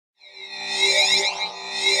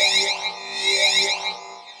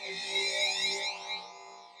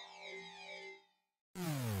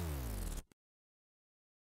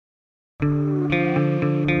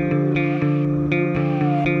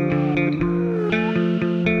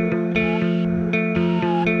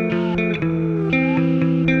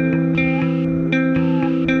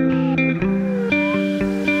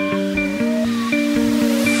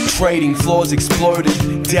trading floors exploded,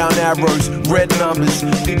 down arrows, red numbers,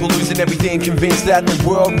 people losing everything, convinced that the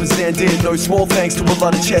world was ending. No small thanks to a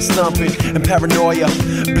lot of chest thumping and paranoia,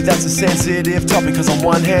 but that's a sensitive topic, cause on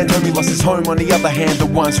one hand homie lost his home, on the other hand the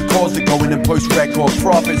ones who caused it going and post record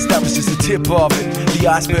profits. That was just the tip of it. The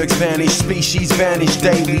icebergs vanish, species vanish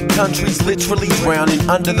daily, countries literally drowning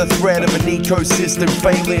under the threat of an ecosystem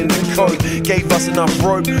failing. The code gave us enough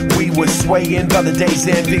rope, we were swaying by the day's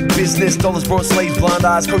end. Big business, dollars brought slaves, blind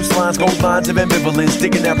eyes, coastlines, gold mines of ambivalence,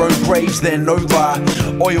 digging their own graves. Then no lie,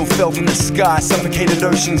 oil fell from the sky, suffocated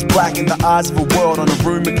oceans, blackened the eyes of a world on a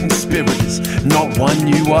room of conspirators. Not one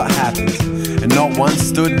knew what happened, and not one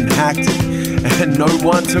stood and hacked it, and no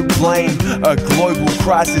one took blame. A global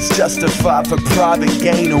crisis justified for private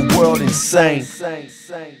gain, a world insane.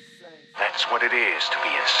 That's what it is to be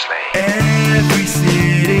a slave. Every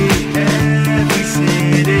city,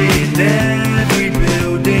 every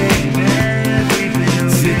building,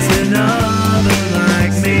 sits another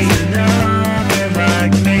like me,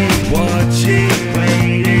 watching,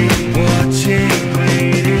 waiting.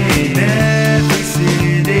 Every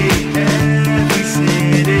city,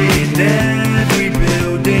 every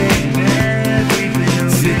building,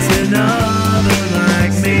 sits another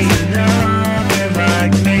like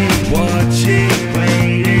me, watching,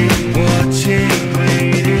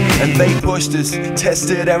 waiting. And they pushed us,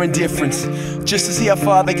 tested our indifference, just to see how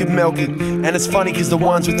far they could milk it. And it's funny cause the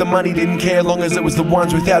ones with the money didn't care, long as it was the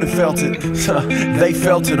ones without who felt it. They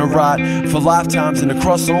felt it alright, for lifetimes and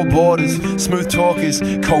across all borders. Smooth talkers,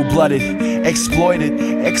 cold-blooded, exploited,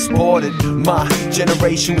 exported. My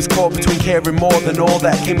generation was caught between caring more than all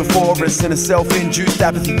that came before us, and a self-induced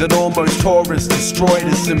apathy that almost tore us, destroyed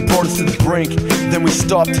us and brought us to the brink. Then we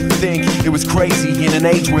stopped to think it was crazy in an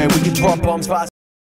age where we could drop bombs